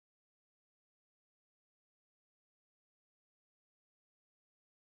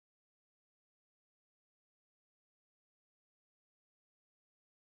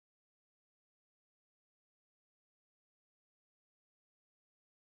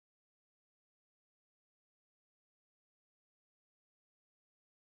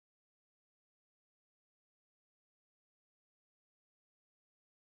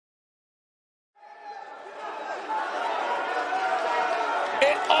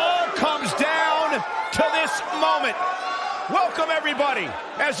moment. Welcome, everybody,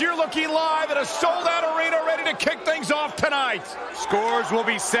 as you're looking live at a sold-out arena ready to kick things off tonight. Scores will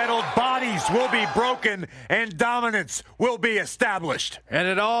be settled, bodies will be broken, and dominance will be established. And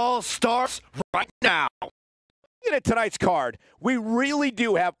it all starts right now. Looking at tonight's card, we really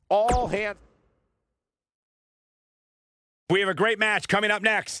do have all hands. We have a great match coming up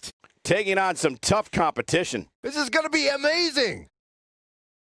next. Taking on some tough competition. This is going to be amazing.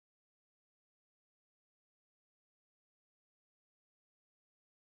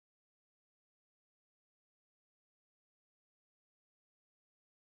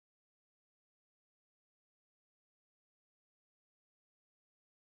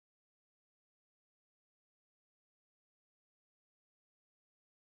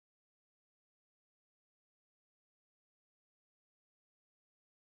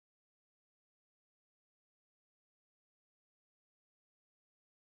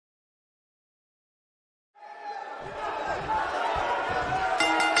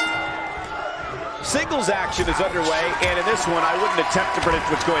 Singles action is underway, and in this one, I wouldn't attempt to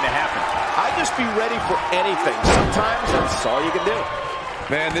predict what's going to happen. I'd just be ready for anything. Sometimes that's all you can do.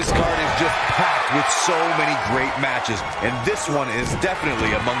 Man, this card is just packed with so many great matches, and this one is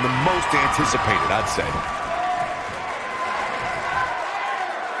definitely among the most anticipated, I'd say.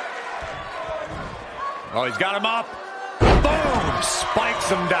 Oh, he's got him up. Boom!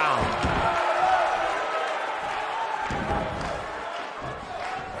 Spikes him down.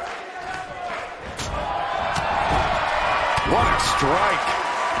 What a strike.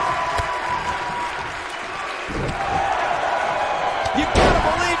 You gotta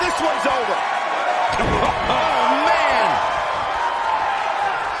believe this one's over. Oh, man.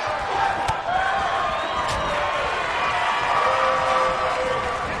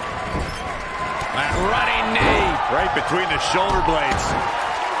 That running knee. Right between the shoulder blades.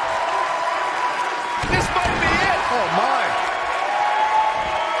 This might be it. Oh, my.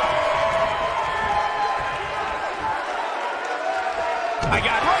 I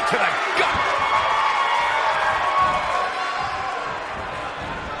got right to the gut.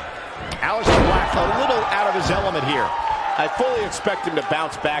 Aleister Black a little out of his element here. I fully expect him to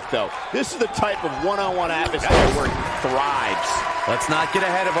bounce back, though. This is the type of one-on-one atmosphere where he thrives. Let's not get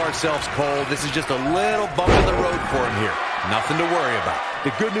ahead of ourselves, Cole. This is just a little bump in the road for him here. Nothing to worry about.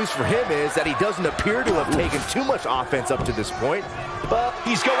 The good news for him is that he doesn't appear to have taken too much offense up to this point, but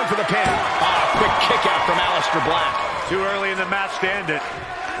He's going for the pin. Quick kick out from Aleister Black. Too early in the match to end it.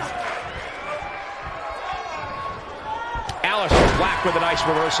 Aleister Black with a nice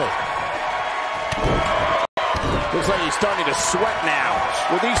reversal. Looks like he's starting to sweat now.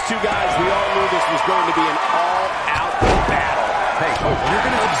 With these two guys, we all knew this was going to be an all-out battle. Hey, you're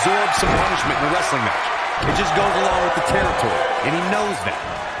going to absorb some punishment in a wrestling match. It just goes along with the territory, and he knows that.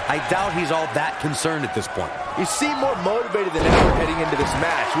 I doubt he's all that concerned at this point. he seemed more motivated than ever heading into this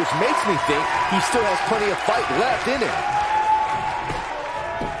match, which makes me think he still has plenty of fight left in him.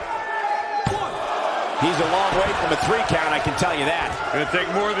 He's a long way from a 3 count, I can tell you that. Gonna take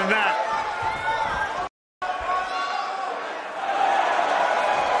more than that.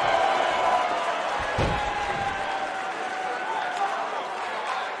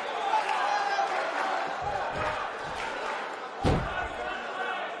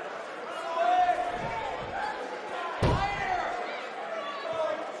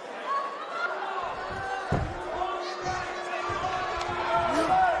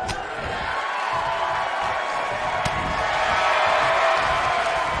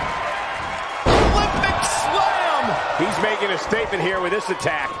 He's making a statement here with this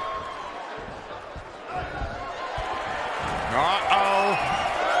attack. Uh-oh.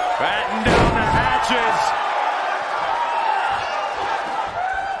 Batten down the hatches.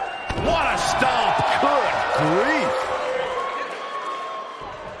 What a stomp. Good grief.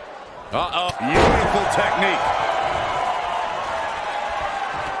 Uh-oh. Beautiful technique.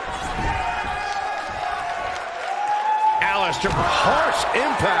 Aleister, Harsh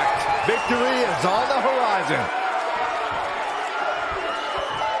impact. Victory is on the horizon.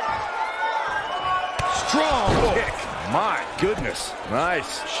 Strong kick. My goodness.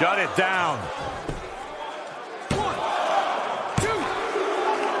 Nice. Shut it down. 1, 2,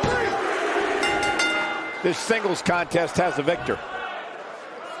 3. This singles contest has a victor.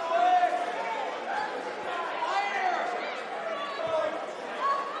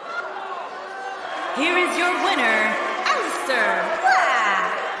 Here is your winner, Aleister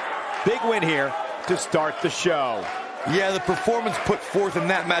Black. Big win here to start the show. Yeah, the performance put forth in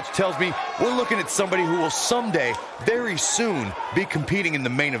that match tells me we're looking at somebody who will someday, very soon, be competing in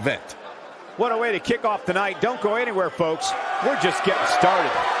the main event. What a way to kick off the night. Don't go anywhere, folks. We're just getting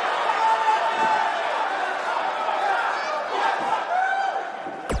started.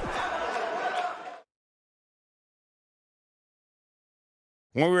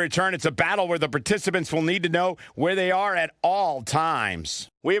 When we return, it's a battle where the participants will need to know where they are at all times.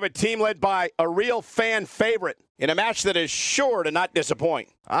 We have a team led by a real fan favorite in a match that is sure to not disappoint.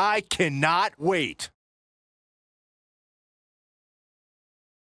 I cannot wait.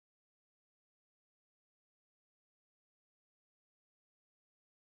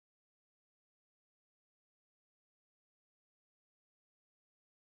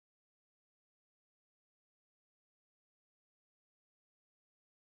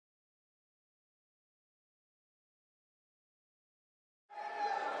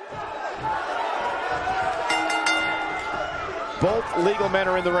 Both legal men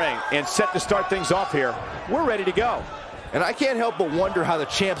are in the ring and set to start things off here. We're ready to go. And I can't help but wonder how the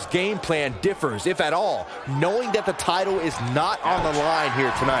champ's game plan differs, if at all, knowing that the title is not on the line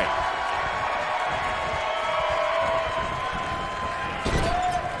here tonight.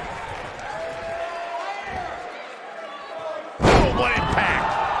 Oh, what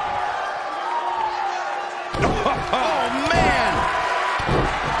impact! Oh, man!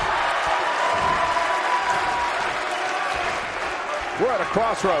 We're at a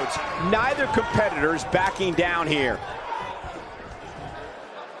crossroads. Neither competitor's backing down here.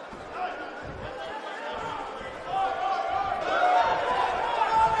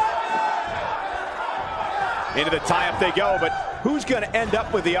 Into the tie-up they go, but who's going to end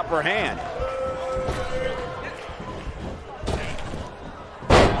up with the upper hand?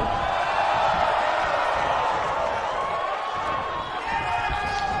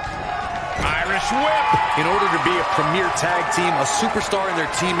 Irish whip! In order to be a premier tag team, a superstar and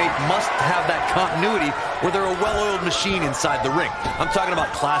their teammate must have that continuity where they're a well-oiled machine inside the ring. I'm talking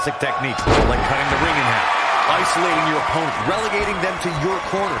about classic techniques, like cutting the ring in half, isolating your opponent, relegating them to your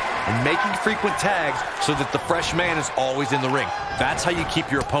corner, and making frequent tags so that the fresh man is always in the ring. That's how you keep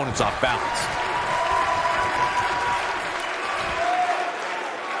your opponents off balance.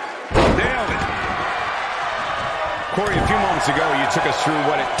 Nailed it! Corey, a few moments ago, you took us through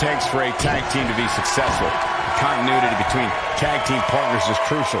what it takes for a tag team to be successful. Continuity between tag team partners is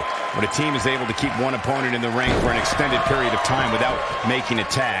crucial. When a team is able to keep one opponent in the ring for an extended period of time without making a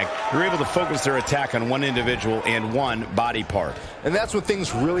tag, they're able to focus their attack on one individual and one body part. And that's when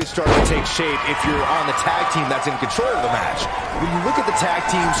things really start to take shape if you're on the tag team that's in control of the match. When you look at the tag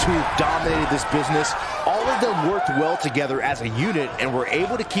teams who dominated this business, all of them worked well together as a unit and were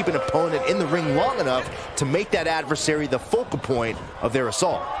able to keep an opponent in the ring long enough to make that adversary the focal point of their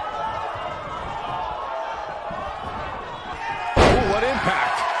assault. Oh, what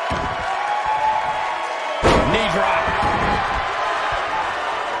impact! Knee drop.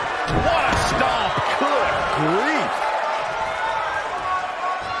 What a stomp! Good grief!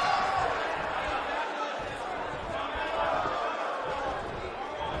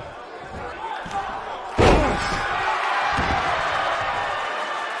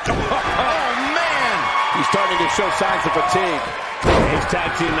 Starting to show signs of fatigue. His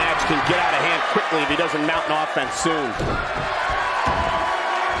tag team match can get out of hand quickly if he doesn't mount an offense soon.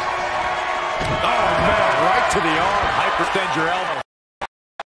 Oh, man, right to the arm. Hyperextend your elbow.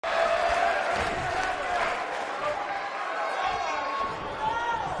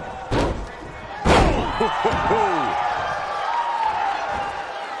 Oh,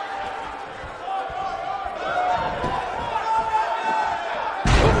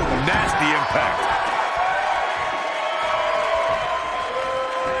 nasty impact.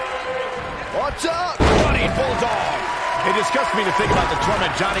 Watch out! Running Bulldog. It disgusts me to think about the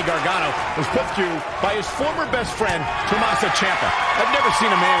torment Johnny Gargano was put through by his former best friend, Tommaso Ciampa. I've never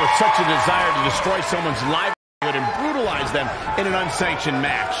seen a man with such a desire to destroy someone's livelihood and brutalize them in an unsanctioned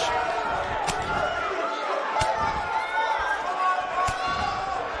match.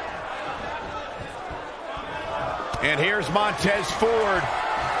 And here's Montez Ford.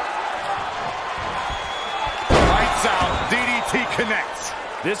 Lights out. DDT connects.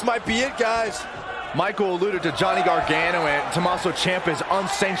 This might be it, guys. Michael alluded to Johnny Gargano and Tommaso Ciampa's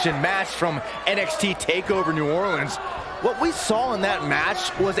unsanctioned match from NXT TakeOver New Orleans. What we saw in that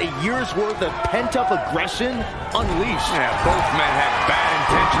match was a year's worth of pent-up aggression unleashed. Yeah, both men had bad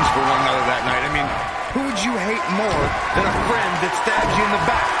intentions for one another that night. I mean, who would you hate more than a friend that stabbed you in the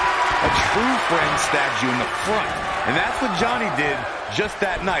back? A true friend stabs you in the front. And that's what Johnny did just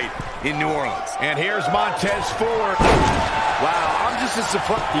that night in New Orleans. And here's Montez Ford. Wow, I'm just as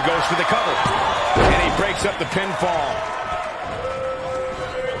surprised. He goes for the cover. And he breaks up the pinfall.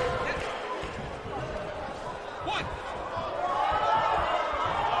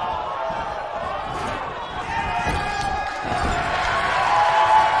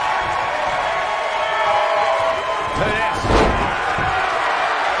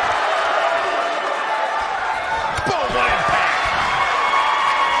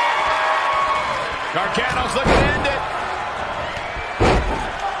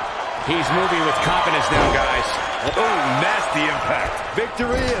 He's moving with confidence now, guys. Oh, nasty impact.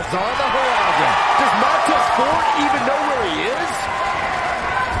 Victory is on the horizon. Does Montez Ford even know where he is?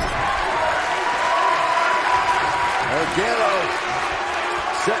 Organo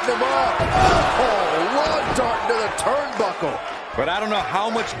setting him up. Oh, long dart into the turnbuckle. But I don't know how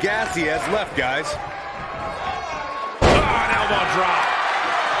much gas he has left, guys. Oh, an elbow drop.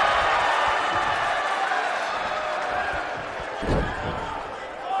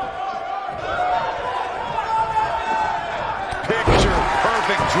 Picture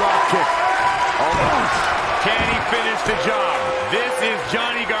perfect drop kick. Can he finish the job? This is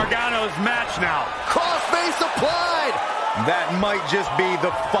Johnny Gargano's match now. Crossface applied. That might just be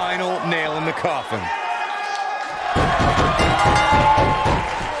the final nail in the coffin.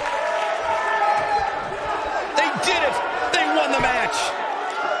 They did it! They won the match!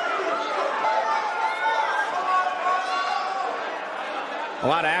 A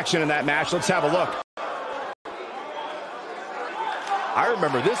lot of action in that match. Let's have a look. I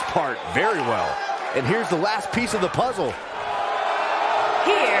remember this part very well. And here's the last piece of the puzzle.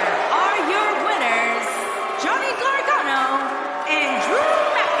 Here are your winners, Johnny Gargano and Drew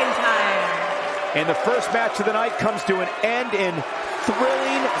McIntyre. And the first match of the night comes to an end in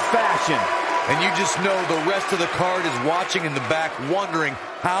thrilling fashion. And you just know the rest of the card is watching in the back, wondering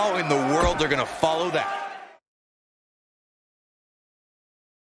how in the world they're going to follow that.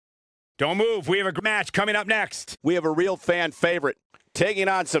 Don't move. We have a match coming up next. We have a real fan favorite taking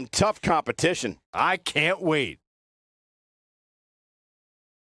on some tough competition. I can't wait.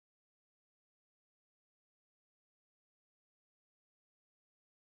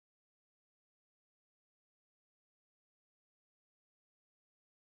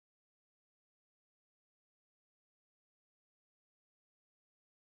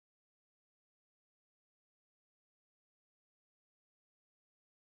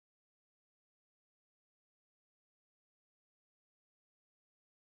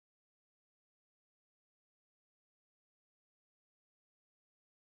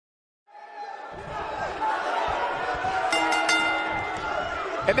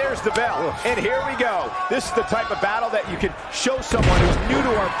 And there's the bell. And here we go. This is the type of battle that you can show someone who's new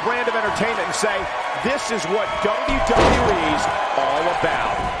to our brand of entertainment and say, this is what WWE's all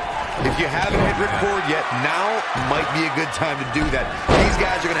about. If you haven't hit record yet, now might be a good time to do that. These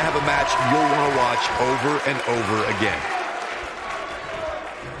guys are going to have a match you'll want to watch over and over again.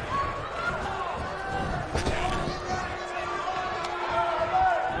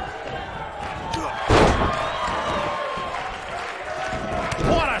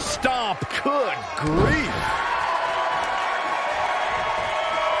 What a stomp. Good grief.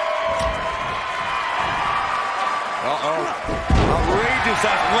 Uh-oh. Outrageous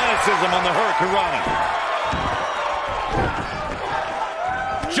athleticism on the Hurricanrana.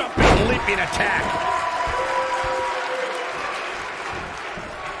 Jumping, leaping attack.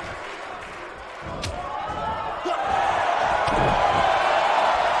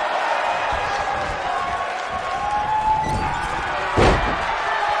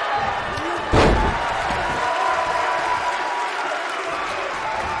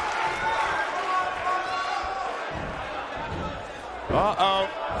 Uh-oh.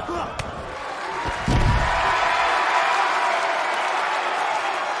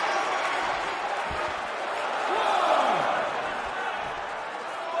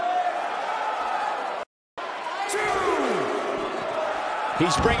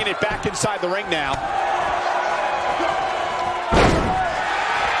 He's bringing it back inside the ring now.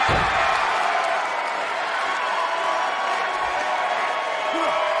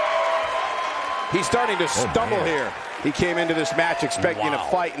 He's starting to stumble here. He came into this match expecting a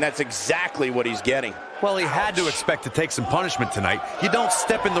fight, and that's exactly what he's getting. Well, he had to expect to take some punishment tonight. You don't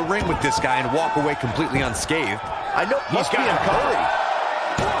step in the ring with this guy and walk away completely unscathed. I know he's got a hurry.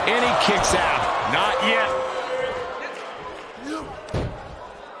 And he kicks out. Not yet.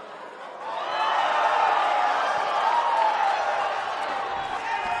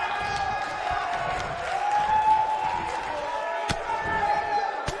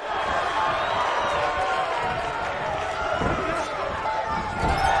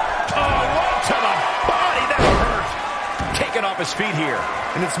 His feet here.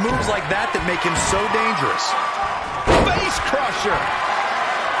 And it's moves like that that make him so dangerous. Face crusher.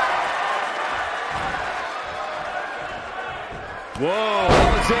 Whoa,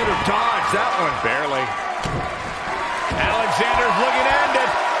 Alexander dodged that one. Barely. Alexander's looking to end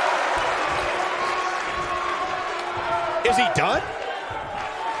it. Is he done?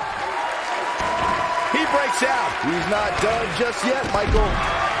 He breaks out. He's not done just yet, Michael.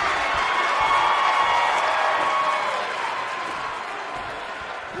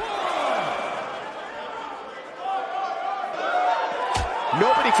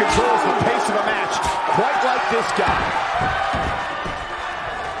 Nobody controls the pace of a match quite like this guy.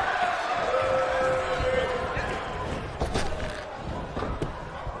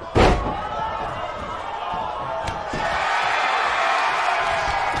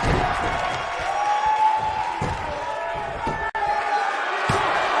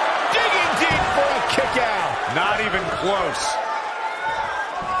 Not even close.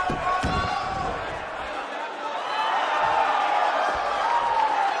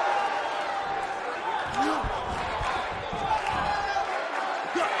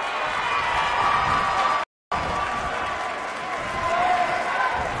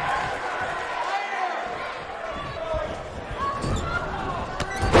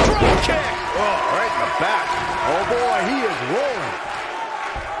 Drop kick! Oh, right in the back. Oh boy, he is rolling.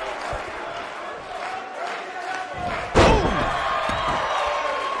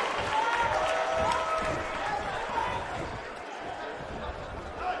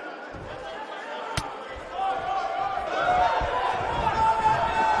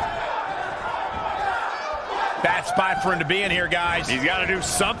 Bad spot for him to be in here, guys. He's got to do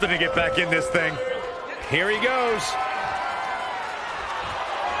something to get back in this thing. Here he goes.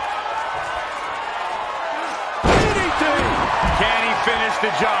 Can he finish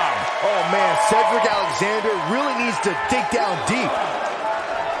the job? Oh, man, Cedric Alexander really needs to dig down deep.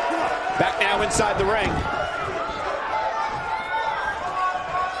 Back now inside the ring.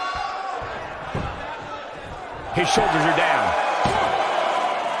 His shoulders are down.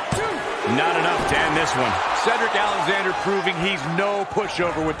 Not enough to end this one. Cedric Alexander proving he's no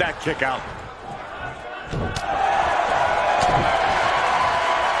pushover with that kick out.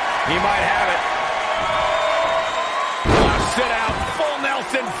 He might have it. Sit out, full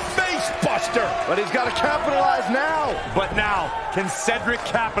Nelson, face buster. But he's got to capitalize now. But now, can Cedric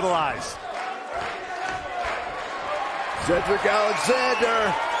capitalize? Cedric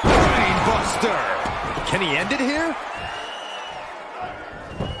Alexander. Brain buster. Can he end it here?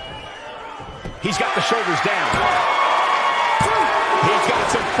 He's got the shoulders down. He's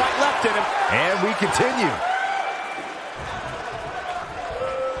got some fight left in him. And we continue.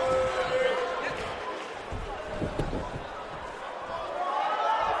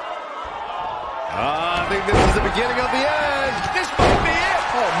 I think this is the beginning of the end. This might be it.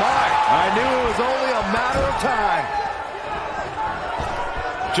 Oh, my. I knew it was only a matter of time.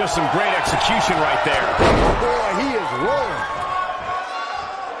 Just some great execution right there. Oh, boy, he is rolling.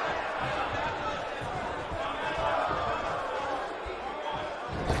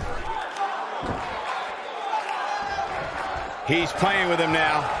 He's playing with him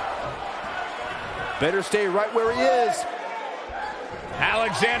now. Better stay right where he is.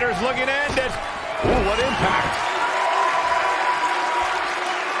 Alexander's looking to end it. Ooh, what impact.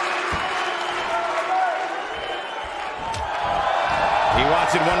 He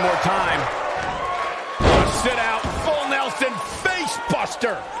wants it one more time. Sit out, full Nelson, face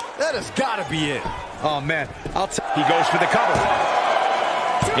buster. That has got to be it. Oh, man. He goes for the cover.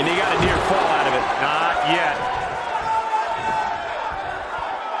 And he got a near fall out of it. Not yet.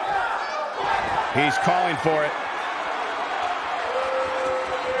 He's calling for it.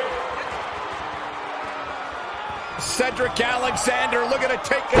 Cedric Alexander looking to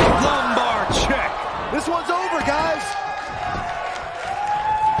take a lumbar check. This one's over, guys.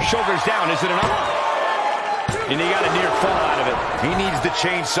 Shoulders down, is it enough? And he got a near fall out of it. He needs to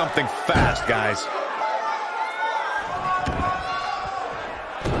change something fast, guys.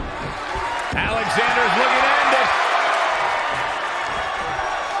 Alexander's looking to end it.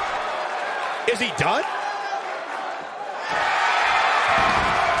 Is he done?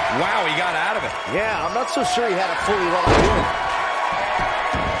 Wow, he got out of it. Yeah, I'm not so sure he had it fully locked in.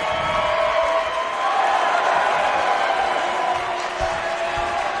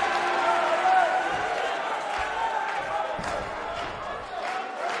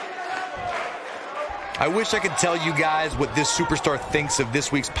 I wish I could tell you guys what this superstar thinks of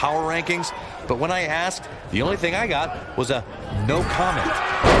this week's power rankings, but when I asked, the only thing I got was a no comment.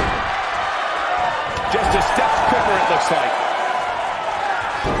 Just a step quicker, it looks like.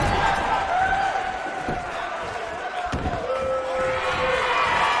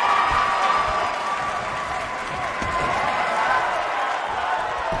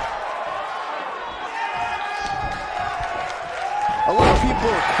 A lot of people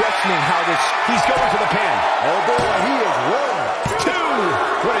are questioning how this... He's going for the pin. Oh, boy, he is rolling.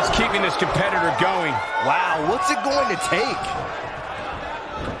 2. What is keeping this competitor going? Wow, what's it going to take?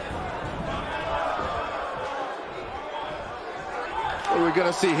 What are we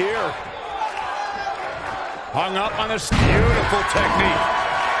going to see here? Hung up on this beautiful technique.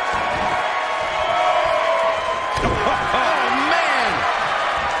 Oh, man!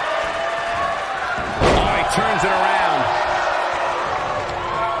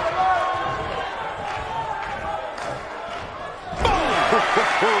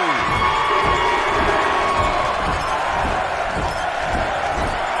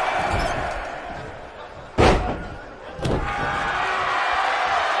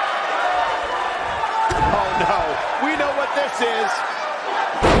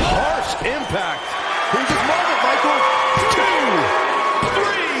 Harsh impact. Here's his moment, Michael. 2,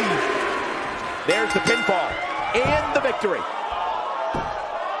 3. There's the pinfall and the victory.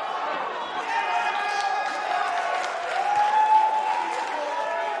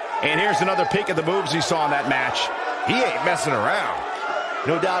 And here's another peek at the moves he saw in that match. He ain't messing around.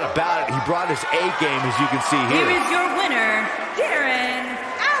 No doubt about it, he brought his A game, as you can see here. Here is your winner, Darren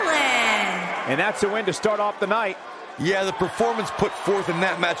Allen. And that's a win to start off the night. Yeah, the performance put forth in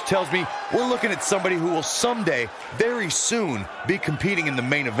that match tells me we're looking at somebody who will someday, very soon, be competing in the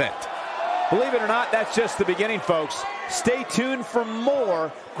main event. Believe it or not, that's just the beginning, folks. Stay tuned for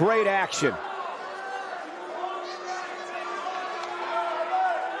more great action.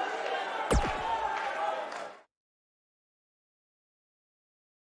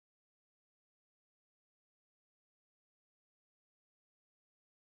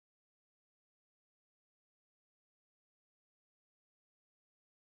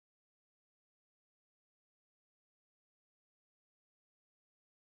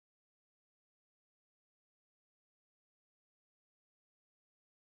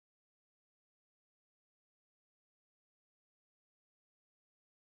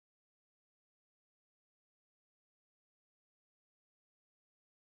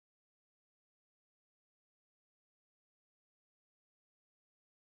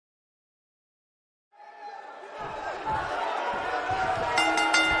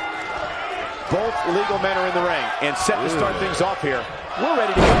 Both legal men are in the ring and set to start things off here. We're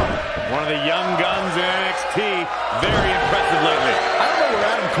ready to go. One of the young guns in NXT. Very impressive lately. I don't know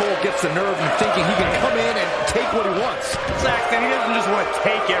where Adam Cole gets the nerve in thinking he can come in and take what he wants. Saxton, he doesn't just want to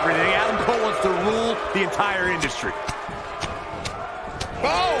take everything. Adam Cole wants to rule the entire industry.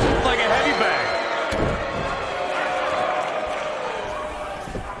 Oh, like a heavy bag.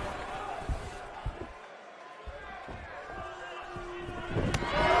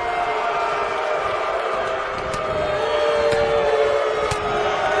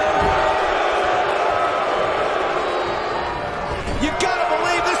 You gotta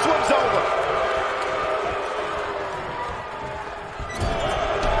believe this one's over.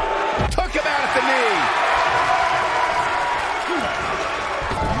 Took him out at the knee.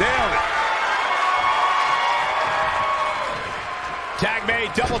 Nailed it. Tag made,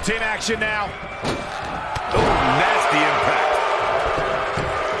 double team action now. Oh, nasty impact.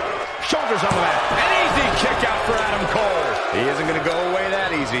 Shoulders on the mat. An easy kick out for Adam Cole. He isn't going to go away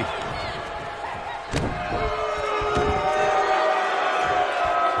that easy.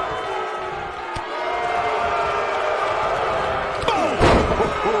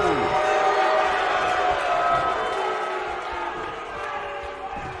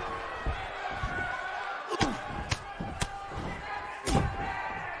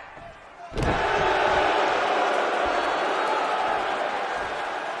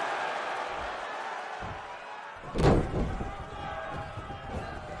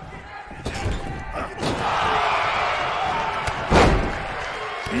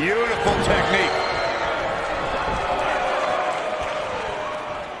 Beautiful technique.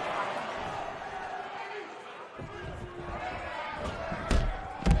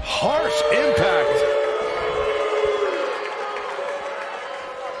 Harsh impact.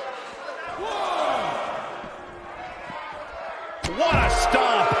 What a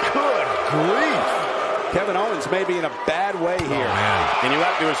stomp. Good grief. Kevin Owens may be in a bad way here. And you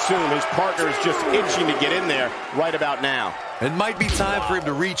have to assume his partner is just itching to get in there right about now. It might be time for him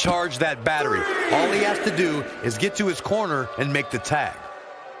to recharge that battery. All he has to do is get to his corner and make the tag.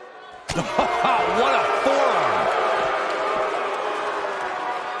 What a forearm.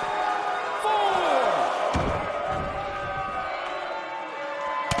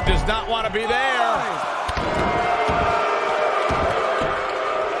 Does not want to be there.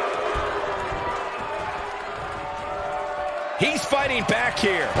 He's fighting back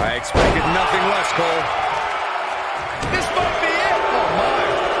here. I expected nothing less, Cole. This might be it. Oh, my.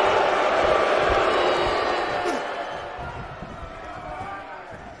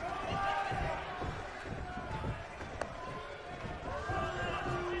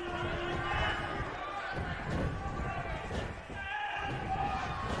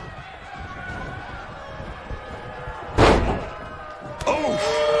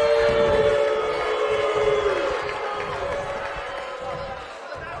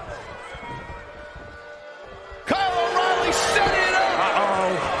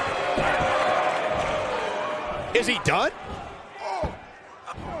 Is he done?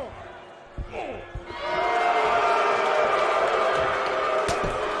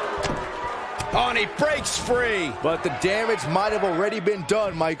 Oh, and he breaks free. But the damage might have already been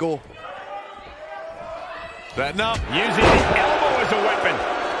done, Michael. Setting up, using the elbow as a weapon.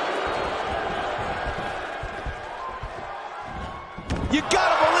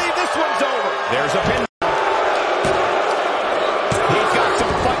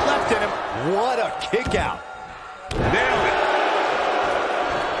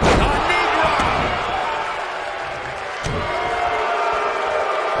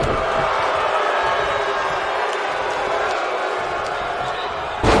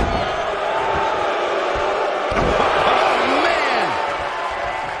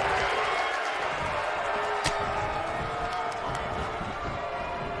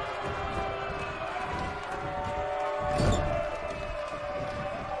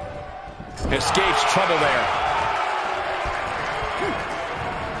 escapes trouble there.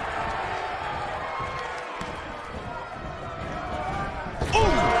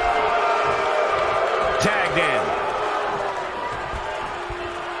 Ooh. Tagged in.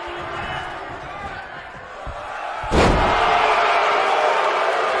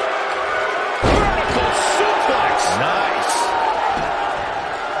 Vertical suplex. Nice.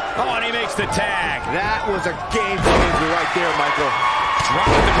 Oh, and he makes the tag. That was a game changer right there, Michael. Dropped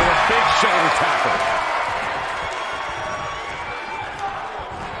him with a big shoulder tackle.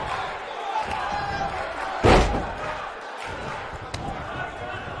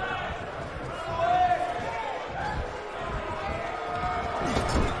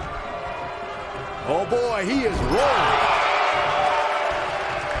 Oh boy, he is rolling.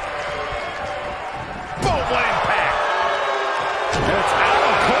 Boom, what impact. And it's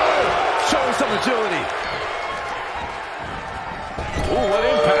Adam Cole showing some agility. Ooh, what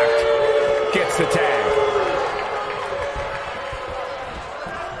impact. Gets the tag.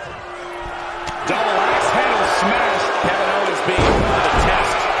 Double axe handle smash. Kevin Owens being put to the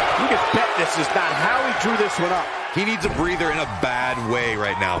test. You can bet this is not how he drew this one up. He needs a breather in a bad way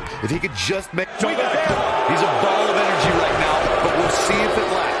right now. If he could just make... He's a ball of energy right now, but we'll see if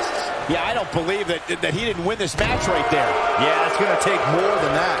it lasts. Yeah, I don't believe that he didn't win this match right there. Yeah, it's going to take more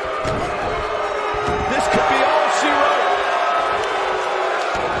than that. This could be all she wrote.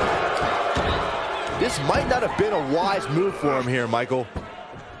 This might not have been a wise move for him here, Michael.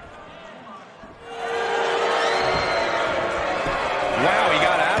 Wow, he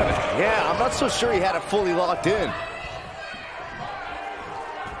got out of it. Yeah, I'm not so sure he had it fully locked in.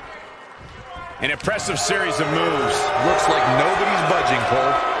 An impressive series of moves. Looks like nobody's budging,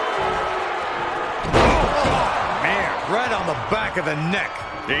 Cole. Oh, man, right on the back of the neck.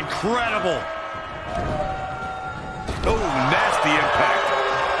 Incredible. Oh, nasty impact.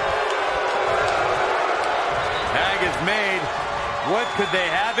 Tag is made. What could they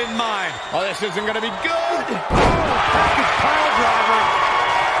have in mind? Oh, this isn't going to be good. Package pile driver.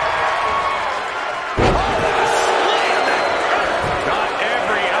 Not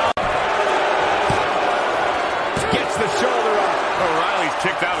every out. Gets the shoulder up. O'Reilly's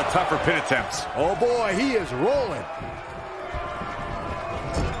kicked out of tougher pin attempts. Oh boy, he is rolling.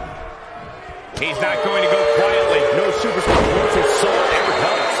 He's not going to go quietly. No superstar worth his salt ever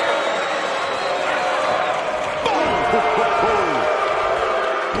helps.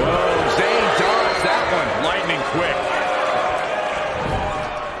 Whoa, Zayn dodged that one. Lightning quick.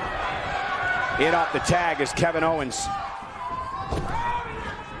 In off the tag is Kevin Owens.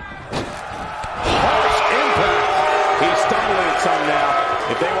 Harsh impact. He's stumbling at some now.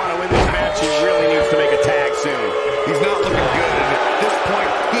 If they want to win this match, he really needs to make a tag soon. He's not looking good, and at this point,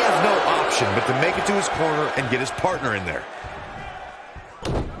 he has no option but to make it to his corner and get his partner in there.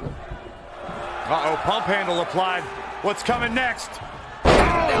 Uh-oh, pump handle applied. What's coming next?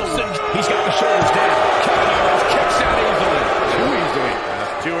 Nelson, he's got the shoulders down. Kevin Owens kicks out easily. Too easily.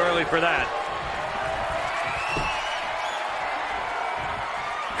 That's too early for that.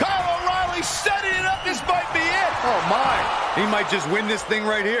 Kyle O'Reilly setting it up. This might be it. Oh my. He might just win this thing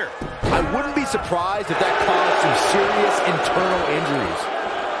right here. I wouldn't be surprised if that caused some serious internal injuries.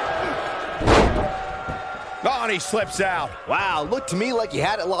 Oh, and he slips out. Wow, looked to me like he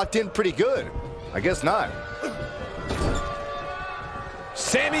had it locked in pretty good. I guess not.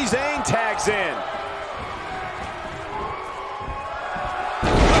 Sami Zayn tags in.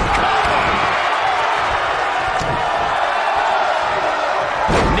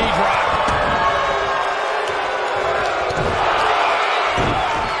 Knee drop.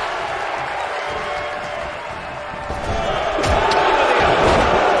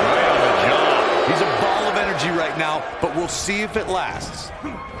 He's a ball of energy right now, but we'll see if it lasts.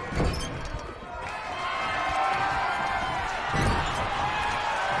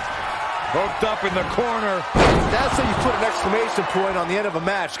 Poked up in the corner. That's how you put an exclamation point on the end of a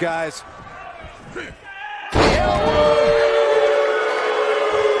match, guys. Ooh,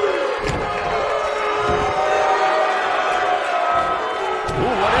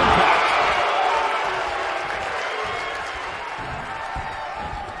 what impact.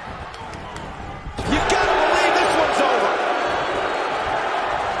 You gotta believe this one's over.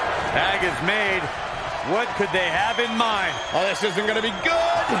 Tag is made. What could they have in mind? Oh, this isn't gonna be good.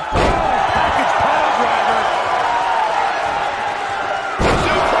 Package pile driver.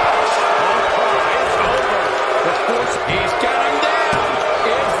 Suplex. Oh, it's over. The force, he's got him down.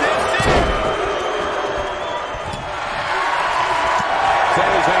 Is this it?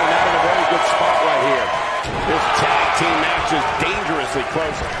 Sami Zayn not in a very good spot right here. This tag team match is dangerously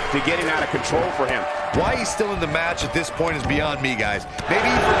close to getting out of control for him. Why he's still in the match at this point is beyond me, guys. Maybe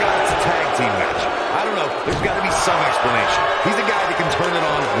he forgot it's a tag team match. I don't know. There's got to be some explanation. He's a guy that can turn it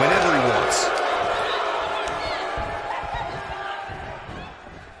on whenever he wants.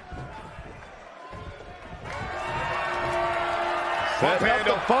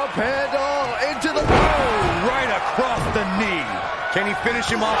 Bump handle into the Right across the knee. Can he finish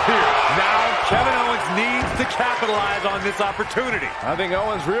him off here? Now Kevin Owens needs to capitalize on this opportunity. I think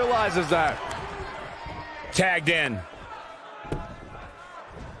Owens realizes that. Tagged in.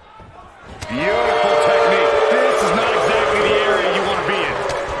 Beautiful technique. This is not exactly the area you want to be in.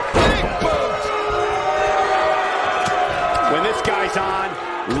 Big boot. When this guy's on,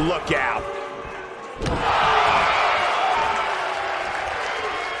 look out.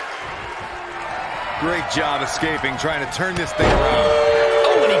 Great job escaping, trying to turn this thing around.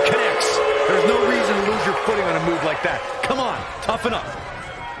 Oh, and he connects. There's no reason to lose your footing on a move like that. Come on, toughen up.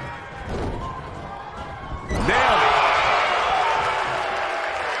 Nailed it.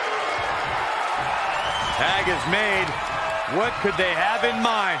 Tag is made. What could they have in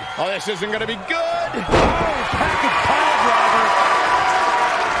mind? Oh, this isn't going to be good. Oh, package pile driver.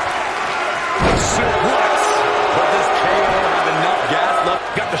 Suplex. But does KO have enough gas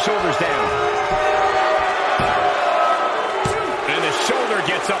left? Got the shoulders down. And the shoulder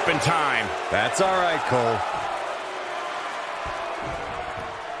gets up in time. That's all right, Cole.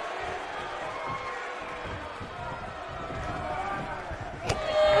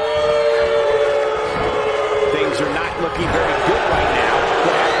 Things are not looking very good right now.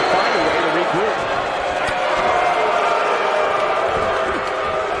 We'll have to find a way to regroup.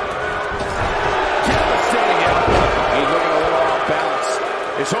 Devastating him. He's looking a little off balance.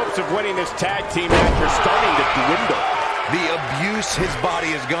 His hopes of winning this tag team match are starting to dwindle. The abuse his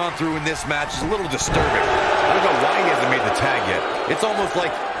body has gone through in this match is a little disturbing. I don't know why he hasn't made the tag yet. It's almost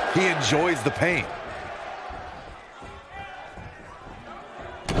like he enjoys the pain.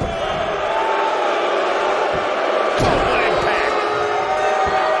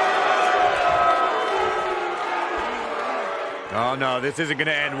 Oh, no, this isn't going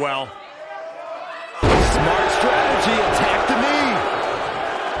to end well. Smart strategy. Attack the knee.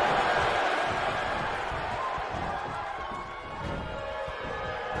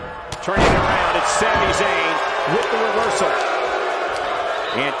 Turning it around, it's Sami Zayn with the reversal.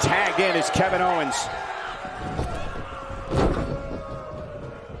 And tagged in is Kevin Owens.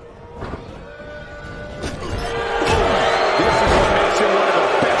 This is what makes him one of the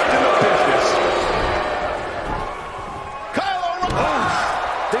best in the business. Kyle O'Reilly.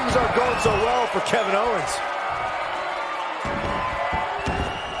 Things aren't going so well for Kevin Owens.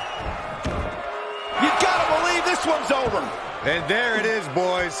 You gotta believe this one's over. And there it is,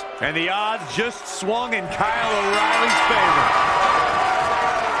 boys. And the odds just swung in Kyle O'Reilly's favor.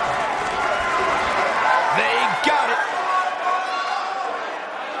 They got it.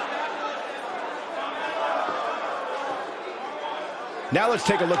 Now let's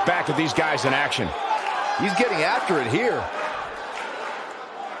take a look back at these guys in action. He's getting after it here.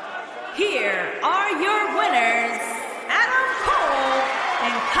 Here are your winners, Adam Cole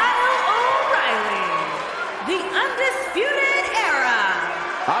and Kyle O'Reilly. The Undisputed Era.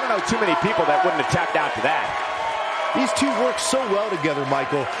 I don't know too many people that wouldn't have tapped out to that. These two work so well together,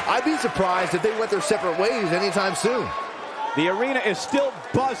 Michael. I'd be surprised if they went their separate ways anytime soon. The arena is still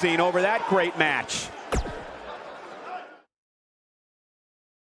buzzing over that great match.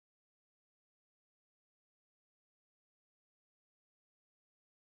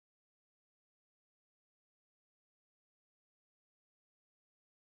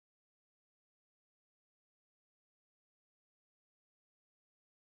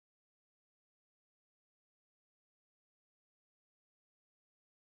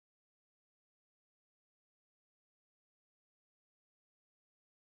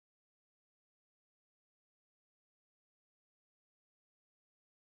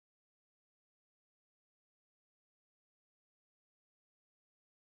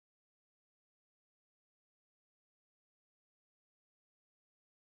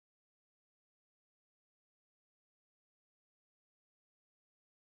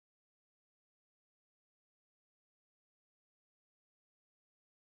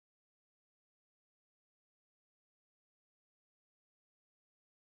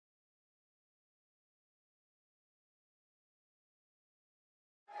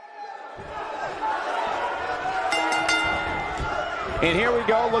 And here we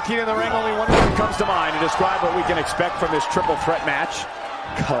go, looking in the ring, only one word comes to mind to describe what we can expect from this triple threat match.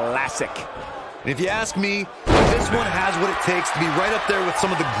 Classic. And if you ask me, this one has what it takes to be right up there with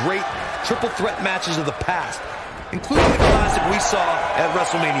some of the great triple threat matches of the past, including the classic we saw at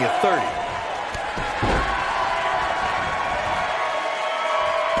WrestleMania 30.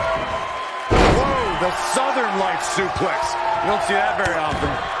 Whoa, the Southern Lights suplex. You don't see that very often.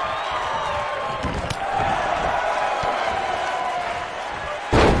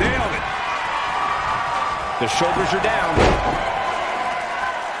 Nailed it. The shoulders are down.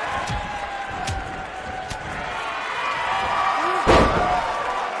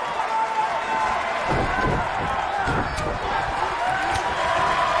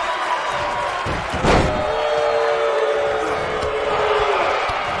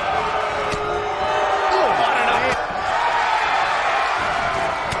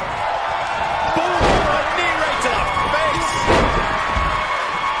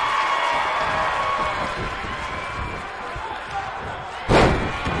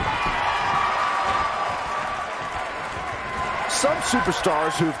 Some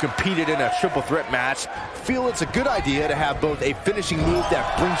superstars who have competed in a triple threat match feel it's a good idea to have both a finishing move that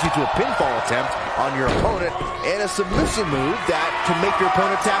brings you to a pinfall attempt on your opponent and a submission move that can make your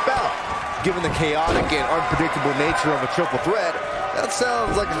opponent tap out. Given the chaotic and unpredictable nature of a triple threat, that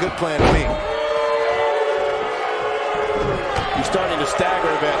sounds like a good plan to me. He's starting to stagger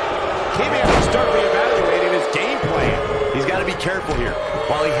a bit. He may have to start reevaluating his game plan. He's got to be careful here.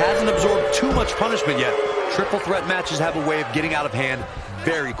 While he hasn't absorbed too much punishment yet, triple threat matches have a way of getting out of hand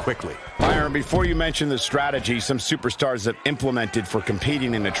very quickly. Byron, before you mention the strategy some superstars have implemented for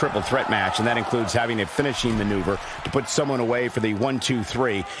competing in a triple threat match, and that includes having a finishing maneuver to put someone away for the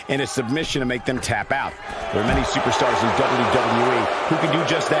 1-2-3 and a submission to make them tap out. There are many superstars in WWE who can do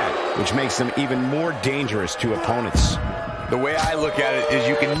just that, which makes them even more dangerous to opponents. The way I look at it is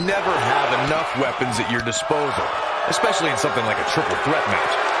you can never have enough weapons at your disposal, especially in something like a triple threat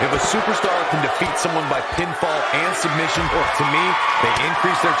match. If a superstar can defeat someone by pinfall and submission, to me, they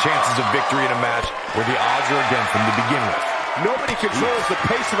increase their chances of victory in a match where the odds are against them to begin with. Nobody controls the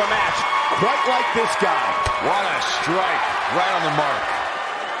pace of a match quite like this guy. What a strike, right on the mark.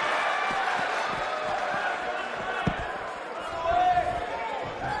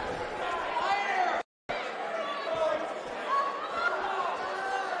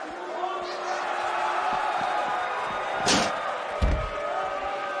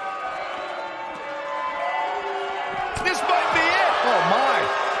 This might be it. Oh, my.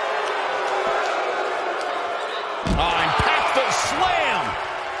 Impactful slam.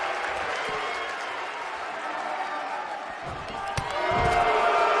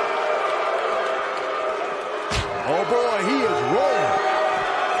 Oh boy, he is rolling.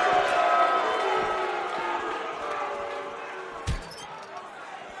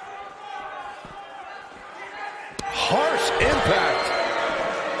 Harsh impact.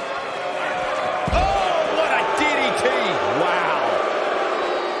 Oh, what a DDT. Wow.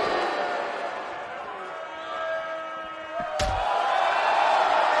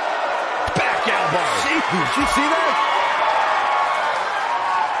 Back elbow. Did you see that?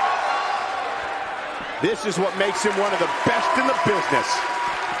 This is what makes him one of the best in the business.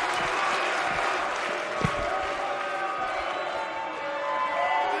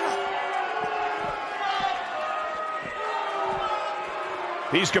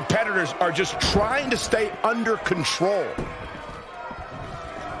 These competitors are just trying to stay under control.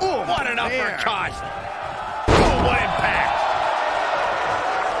 Oh, what an uppercut. Oh, what impact.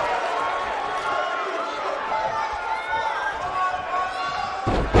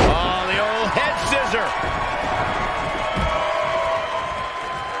 Oh, the old head scissor.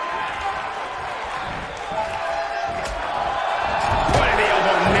 What an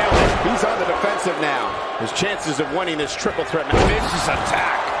elbow, nailed it. He's on the defensive now. His chances of winning this triple threat match. Vicious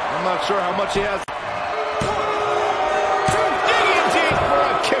attack. I'm not sure how much he has. Guillotine for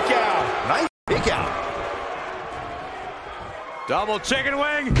a kick out. Nice kick out. Double chicken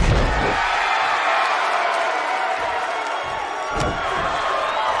wing.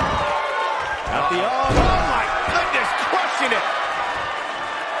 At the arm. Oh my goodness, crushing it.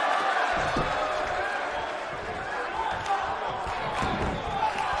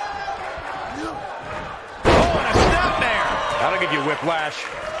 Oh, and a snapmare. That'll give you whiplash.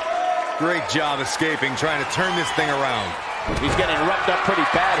 Great job escaping, trying to turn this thing around. He's getting roughed up pretty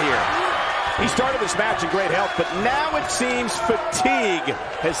bad here. He started this match in great health, but now it seems fatigue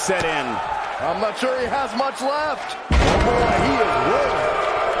has set in. I'm not sure he has much left. Oh boy, he is rolling.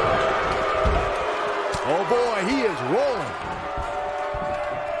 Oh boy, he is rolling.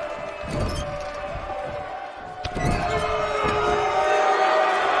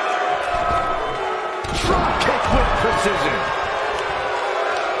 Drop kick with precision.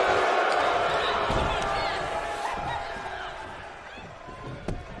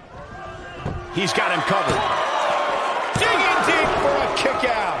 He's got him covered. Digging deep for a kick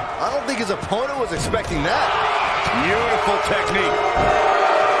out. I don't think his opponent was expecting that. Beautiful technique.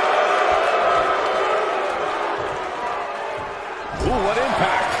 Ooh, what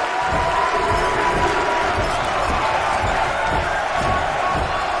impact.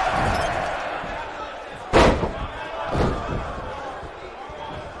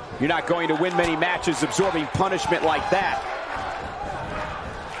 You're not going to win many matches absorbing punishment like that.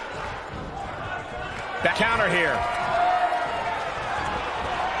 Back counter here.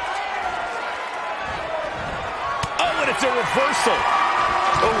 Oh, and it's a reversal.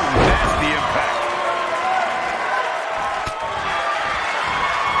 Oh, nasty impact.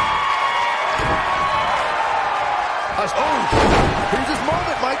 Oh, here's his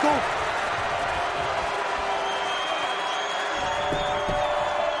moment, Michael.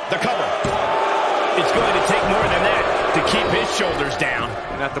 The cover. It's going to take more than that to keep his shoulders down.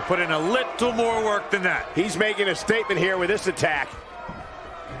 And have to put in a little more work than that. He's making a statement here with this attack.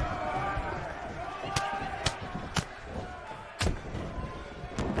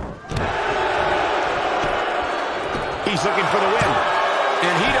 He's looking for the win.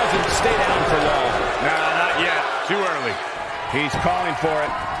 And he doesn't stay down for long. Nah, not yet. Too early. He's calling for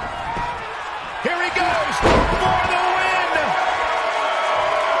it. Here he goes for the win.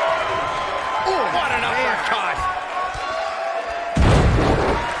 Ooh, what an uppercut.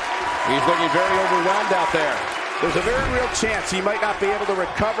 He's looking very overwhelmed out there. There's a very real chance he might not be able to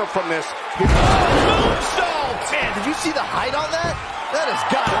recover from this. Moonsault! Man, did you see the height on that? That has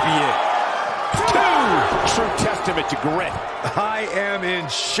got to be it. True testament to grit. I am in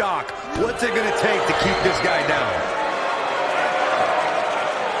shock. What's it going to take to keep this guy down?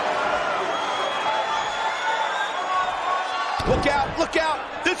 Look out, look out.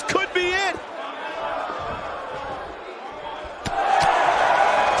 This could be it.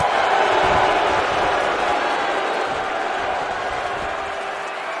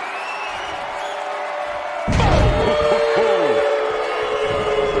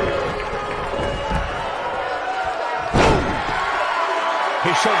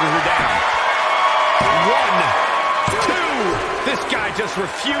 His shoulders are down. 1, 2. This guy just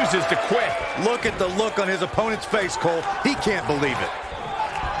refuses to quit. Look at the look on his opponent's face, Cole. He can't believe it.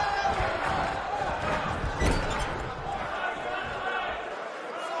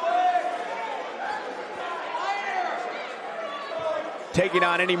 Taking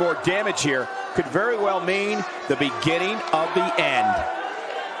on any more damage here could very well mean the beginning of the end.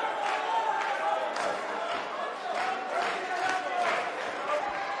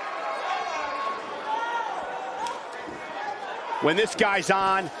 When this guy's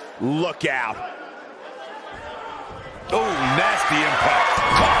on, look out. Oh, nasty impact.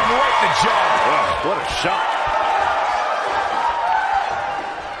 Caught him right in the jaw. Oh, what a shot.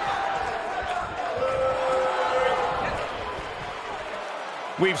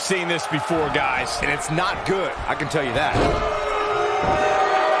 We've seen this before, guys. And it's not good, I can tell you that.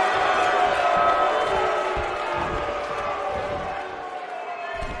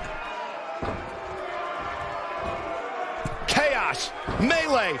 Chaos,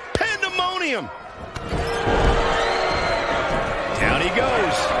 melee, pandemonium. Down he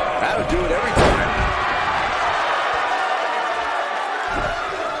goes. That'll do it every time.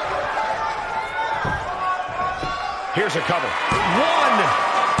 Here's a cover. 1,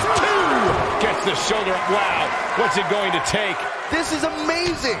 2. Gets the shoulder up. Wow. What's it going to take? This is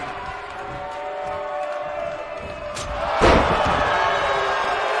amazing.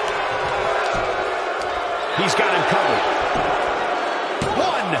 He's got him covered.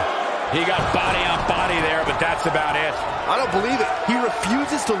 1. He got body on body there, but that's about it. I don't believe it. He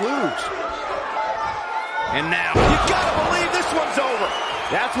refuses to lose. And now, you gotta believe this one's over.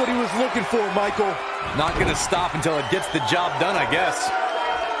 That's what he was looking for, Michael. Not going to stop until it gets the job done, I guess.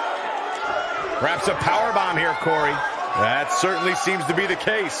 Perhaps a powerbomb here, Corey. That certainly seems to be the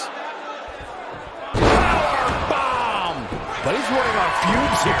case. Powerbomb! But he's running on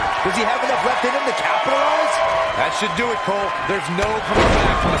fumes here. Does he have enough left in him to capitalize? That should do it, Cole. There's no coming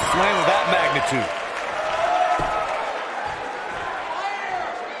back from a slam of that magnitude.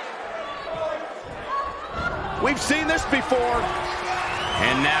 We've seen this before.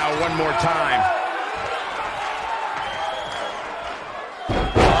 And now one more time. Oh,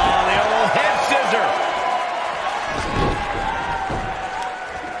 the old head scissor.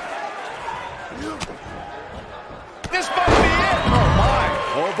 This might be it. Oh, my.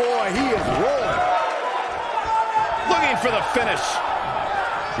 Oh, boy, he is rolling. Looking for the finish.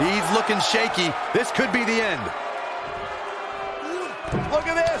 He's looking shaky. This could be the end. Look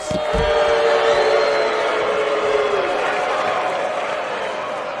at this.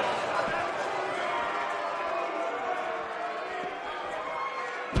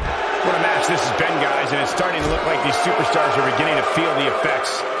 and it's starting to look like these superstars are beginning to feel the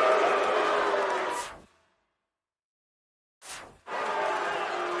effects.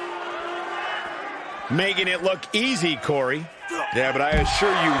 Making it look easy, Corey. Yeah, but I assure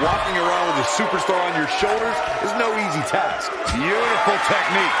you, walking around with a superstar on your shoulders is no easy task. Beautiful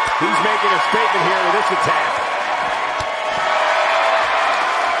technique. He's making a statement here with this attack.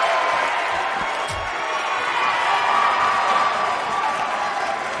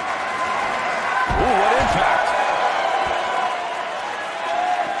 Ooh, what impact.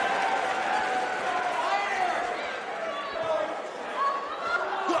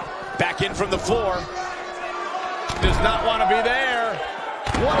 Back in from the floor. Does not want to be there.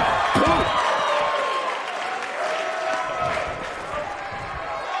 What a boot.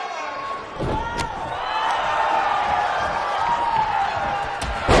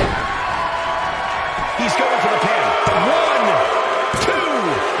 He's going for the pin. 1, 2.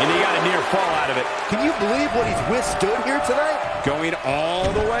 And he got a near fall out of it. Can you believe what he's withstood here tonight? Going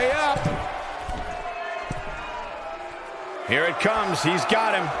all the way up. Here it comes. He's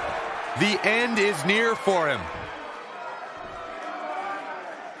got him. The end is near for him.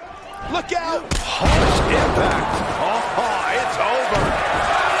 Look out! Harsh impact. Oh, it's over.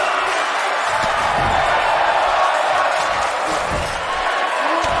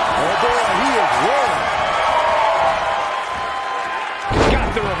 Oh boy, he is rolling. Got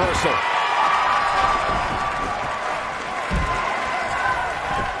the reversal.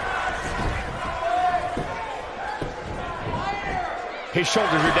 His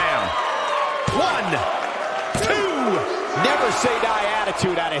shoulders are down. 1, 2. Never say die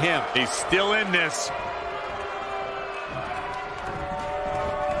attitude out of him. He's still in this.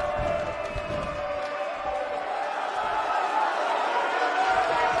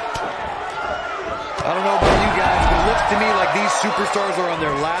 I don't know about you guys, but it looks to me like these superstars are on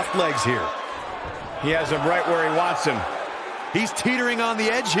their last legs here. He has him right where he wants him. He's teetering on the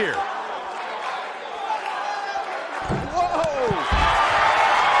edge here.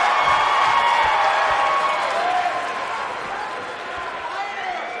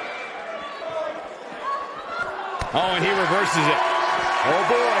 Oh, and he reverses it. Oh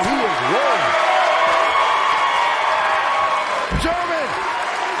boy, he is rolling. German!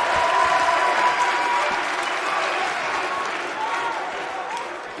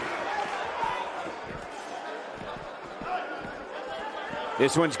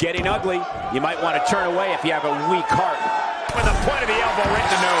 This one's getting ugly. You might want to turn away if you have a weak heart. With the point of the elbow right in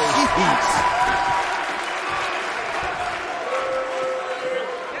the nose.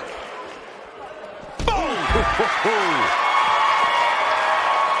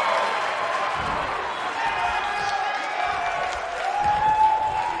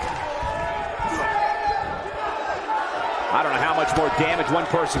 I don't know how much more damage one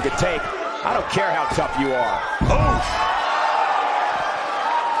person could take. I don't care how tough you are. Oof.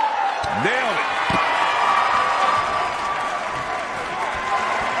 Nailed it.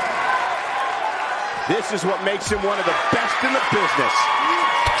 This is what makes him one of the best in the business.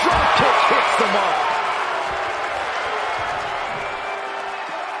 Drop kick hits the mark.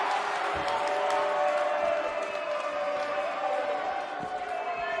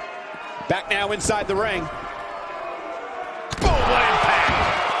 Back now inside the ring. Boom, what impact.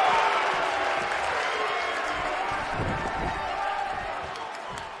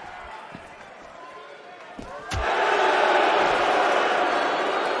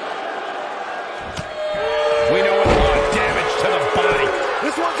 We know a lot of damage to the body.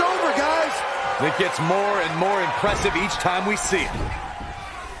 This one's over, guys. It gets more and more impressive each time we see it.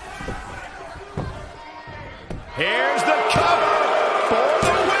 Here's the cover for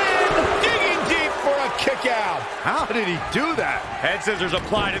the win. Digging deep for a kick out. How did he do that? Head scissors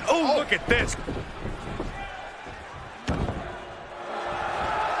applied, and oh, look at this.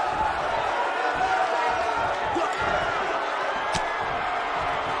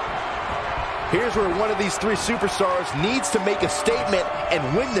 Here's where one of these three superstars needs to make a statement and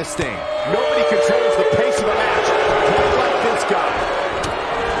win this thing. Nobody controls the pace of the match quite like this guy.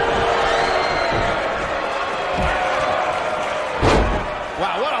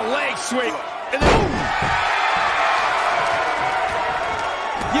 Wow, what a leg sweep. And then, ooh.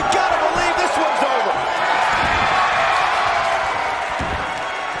 You gotta believe this one's over.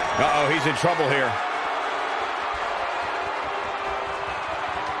 Uh-oh, he's in trouble here.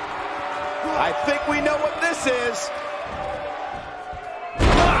 I think we know what this is.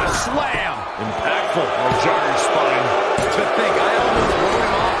 What a slam. Impactful or jarring spine. To think, I almost wrote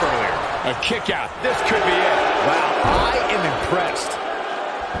him off earlier. A kick out. This could be it. Wow, I am impressed.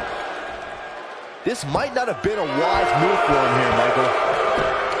 This might not have been a wise move for him here, Michael.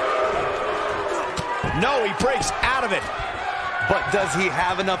 No, he breaks out of it. But does he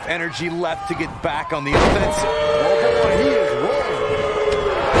have enough energy left to get back on the offensive? Oh boy, he is rolling.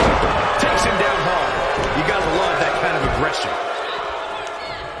 Takes him down hard. You gotta love that kind of aggression.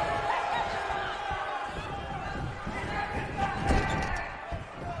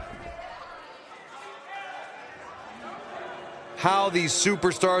 How these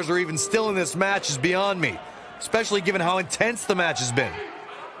superstars are even still in this match is beyond me, especially given how intense the match has been.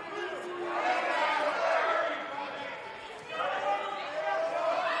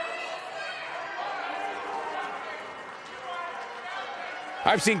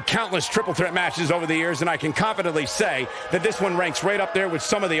 I've seen countless triple threat matches over the years, and I can confidently say that this one ranks right up there with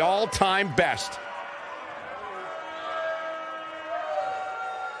some of the all-time best.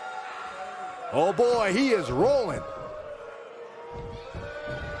 Oh boy, he is rolling.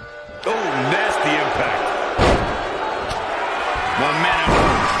 Oh, nasty impact.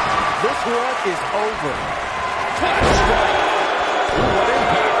 Momentum. This one is over. Strike. Ooh, what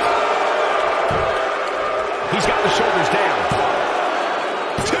impact. He's got the shoulders down.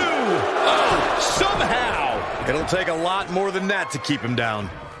 Somehow. It'll take a lot more than that to keep him down.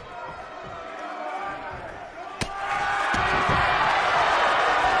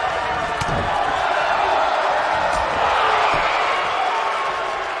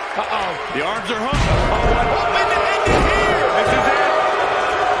 Uh-oh. The arms are hung. Open to end it here. This is it.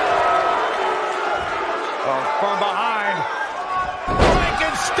 Oh, from behind.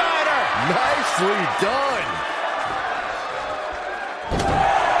 Frankensteiner. Nicely done.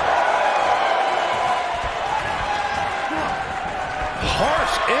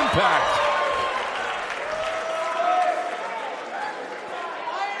 Harsh impact.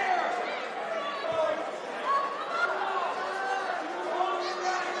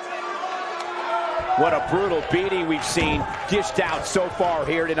 What a brutal beating we've seen dished out so far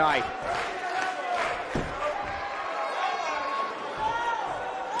here tonight.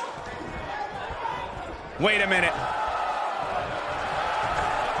 Wait a minute.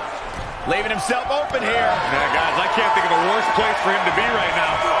 Leaving himself open here. Yeah, guys, I can't think of a worse place for him to be right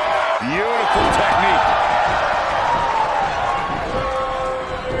now. Beautiful technique.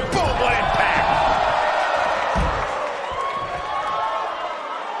 Boom, what impact.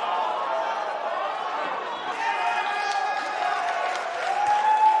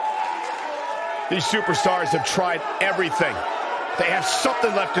 These superstars have tried everything. They have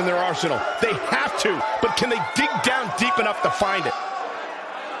something left in their arsenal. They have to, but can they dig down deep enough to find it?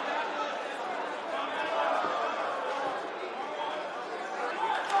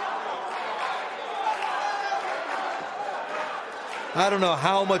 I don't know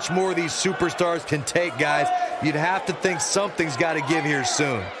how much more these superstars can take, guys. You'd have to think something's got to give here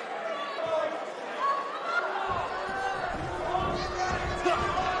soon.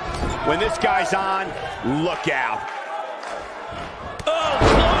 When this guy's on, look out. Oh,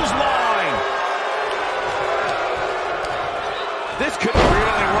 clothesline! This could be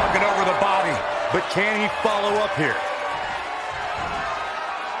really working over the body, but can he follow up here?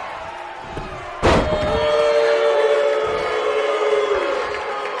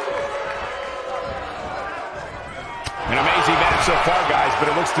 An amazing match so far, guys, but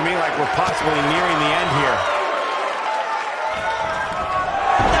it looks to me like we're possibly nearing the end here.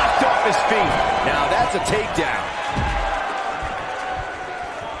 Knocked off his feet. Now that's a takedown.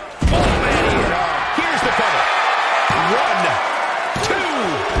 Oh, man, here's the cover. 1, 2.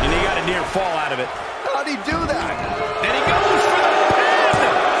 And he got a near fall out of it. How'd he do that? And he goes for the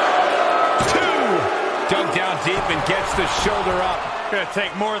pin. 2. Dug down deep and gets the shoulder up. Gonna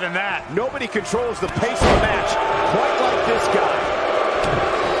take more than that. Nobody controls the pace of the match quite like this guy.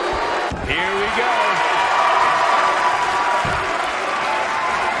 Here we go.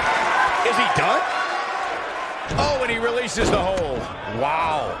 Is he done? Oh, and he releases the hold.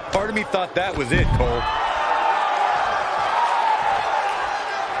 Wow. Part of me thought that was it, Cole.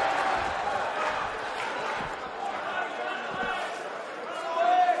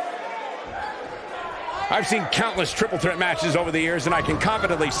 I've seen countless triple threat matches over the years, and I can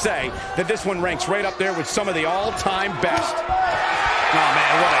confidently say that this one ranks right up there with some of the all-time best. Oh,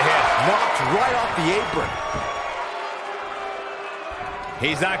 man, what a hit. Knocked right off the apron.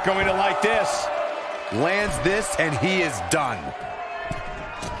 He's not going to like this. Lands this, and he is done.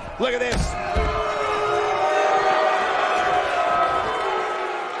 Look at this.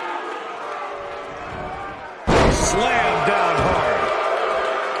 Slam down hard.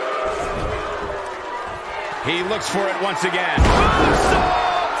 He looks for it once again.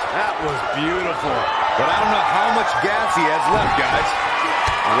 That was beautiful. But I don't know how much gas he has left, guys.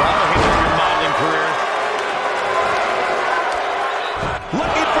 Well, he's in your modeling career.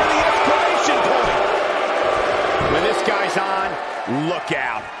 Looking for the exclamation point.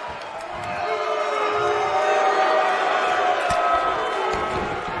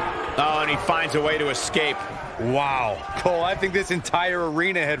 Oh, and he finds a way to escape. Wow. Cole, I think this entire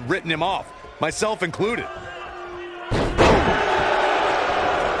arena had written him off, myself included. Lightning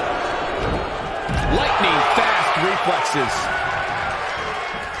fast reflexes.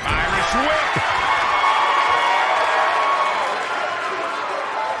 Irish whip.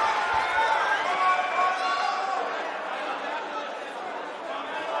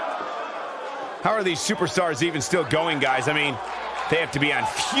 How are these superstars even still going, guys? I mean, they have to be on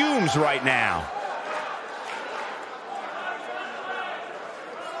fumes right now.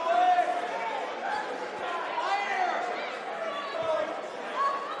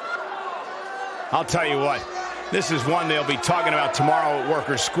 I'll tell you what, this is one they'll be talking about tomorrow at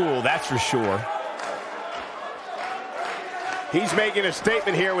workers' school, that's for sure. He's making a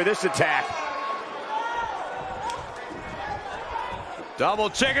statement here with this attack. Double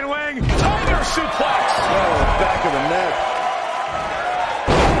chicken wing. Tiger suplex. Oh, back of the neck.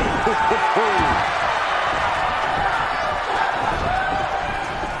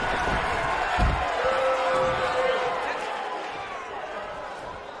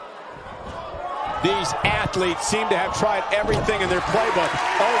 These athletes seem to have tried everything in their playbook.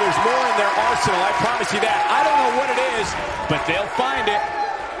 Oh, there's more in their arsenal, I promise you that. I don't know what it is, but they'll find it.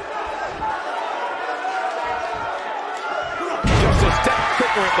 Just a step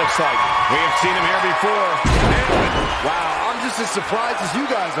quicker, it looks like. We have seen him here before. Wow, I'm just as surprised as you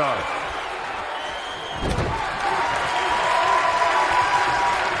guys are.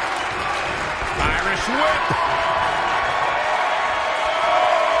 Irish whip.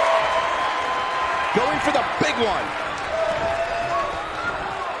 Going for the big one.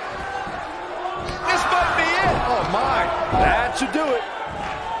 This might be it. Oh, my. That should do it.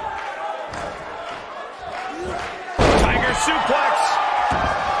 Tiger suplex.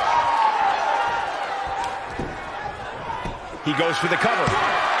 He goes for the cover.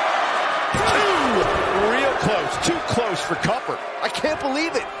 Real close. Too close for comfort. I can't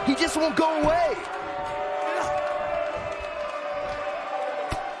believe it. He just won't go away.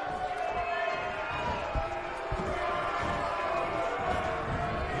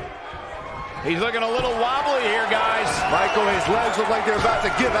 He's looking a little wobbly here, guys. Michael, his legs look like they're about to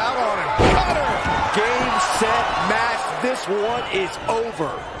give out on him. Cutter! Game, set, match. This one is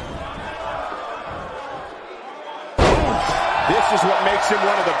over. This is what makes him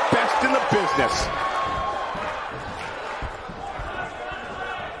one of the best in the business.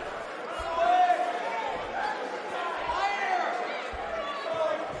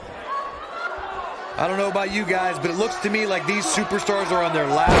 I don't know about you guys, but it looks to me like these superstars are on their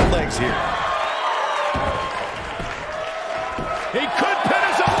last legs here. He could pin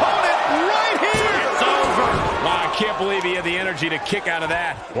his opponent right here. It's over. Wow, I can't believe he had the energy to kick out of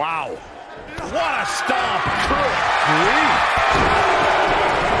that. Wow. What a stomp. Good grief.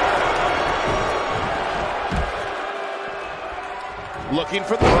 Looking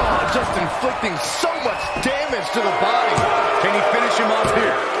for the Just inflicting so much damage to the body. Can he finish him off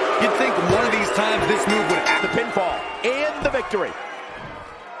here? You'd think one of these times this move would the pinfall and the victory.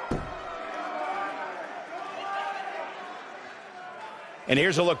 And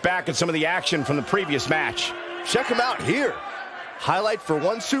here's a look back at some of the action from the previous match. Check him out here. Highlight for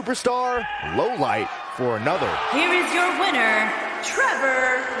one superstar, low light for another. Here is your winner,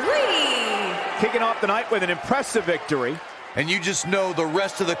 Trevor Lee. Kicking off the night with an impressive victory. And you just know the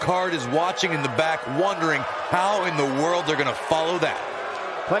rest of the card is watching in the back, wondering how in the world they're going to follow that.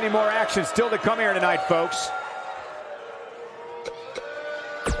 Plenty more action still to come here tonight, folks.